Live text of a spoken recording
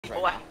right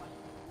Oh, now.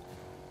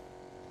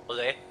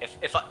 Jose,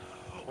 if I...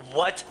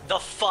 What the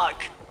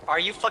fuck? Are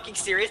you fucking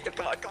serious? No,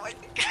 come on, come on.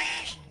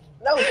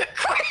 No,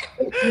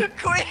 Quit!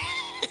 Quit!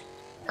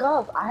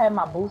 cuz I had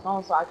my boost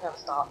on, so I couldn't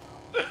stop.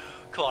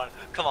 Come on,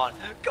 come on,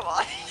 come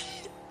on.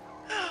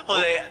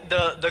 Jose,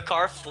 the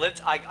car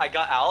flipped. I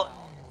got out,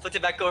 flipped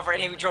it back over,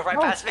 and he drove right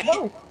No, past me.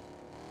 no.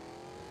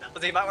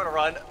 Jose, you might want to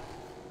run.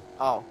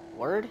 Oh,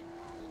 word?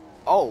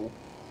 Oh.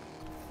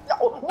 No,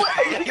 what?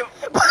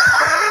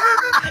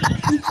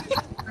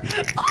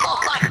 Oh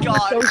my I'm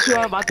god. so sure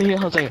I'm about to hit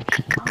Jose.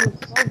 I was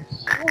so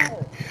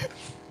sure.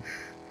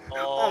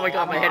 Oh my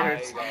god, my head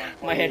hurts. God.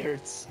 My head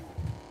hurts.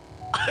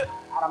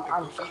 Adam,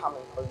 I'm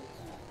coming for you.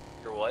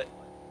 You're what?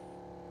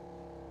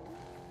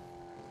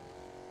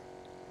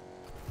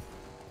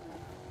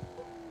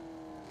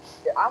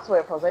 Yeah, I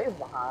swear Jose is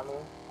behind me.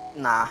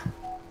 Nah.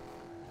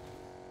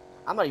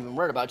 I'm not even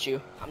worried about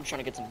you. I'm trying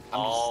to get some.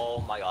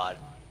 Oh my god.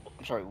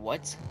 I'm sorry,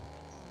 what?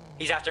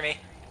 He's after me.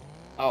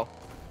 Oh,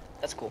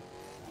 that's cool.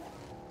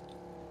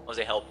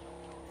 Jose, help.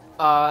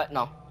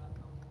 No.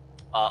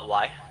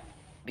 Why?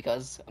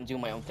 Because I'm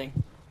doing my own thing.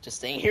 Just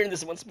staying here in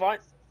this one spot.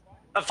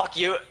 Fuck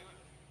you.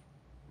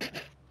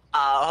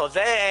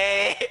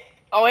 Jose.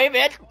 Oh, hey,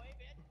 man.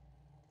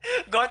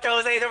 Go after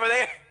Jose, he's over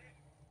there.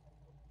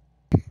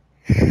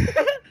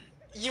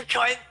 You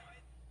cunt.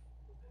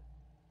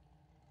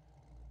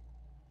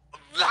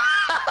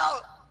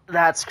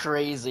 That's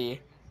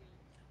crazy.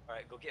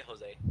 Alright, go get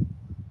Jose.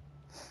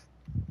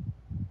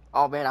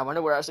 Oh, man, I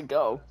wonder where I should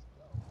go.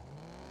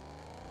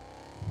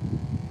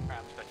 Alright,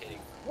 I'm spectating.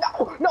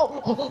 No,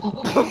 no.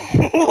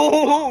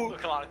 Oh,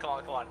 come on, come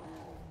on, come on.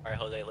 Alright,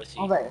 Jose, let's see.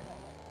 Jose.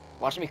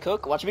 Watch me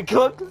cook. Watch me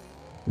cook.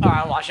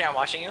 Alright, I'm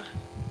watching you.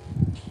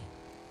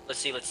 Let's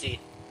see, let's see.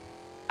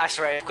 I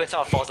swear, if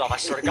Quinton falls off, I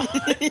swear to God.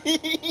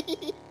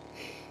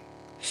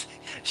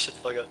 Shut the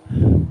fuck up.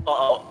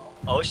 Uh-oh.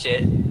 Oh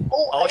shit.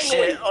 Oh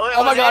shit.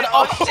 Oh my god.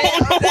 Oh, shit.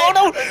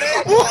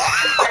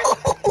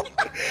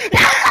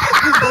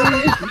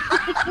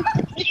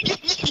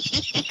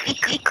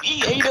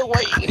 Ain't no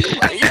way.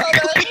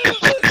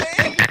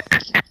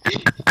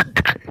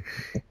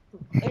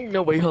 Ain't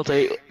no way,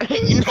 Jose.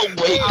 Ain't no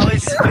way. I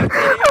was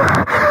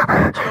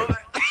spectating.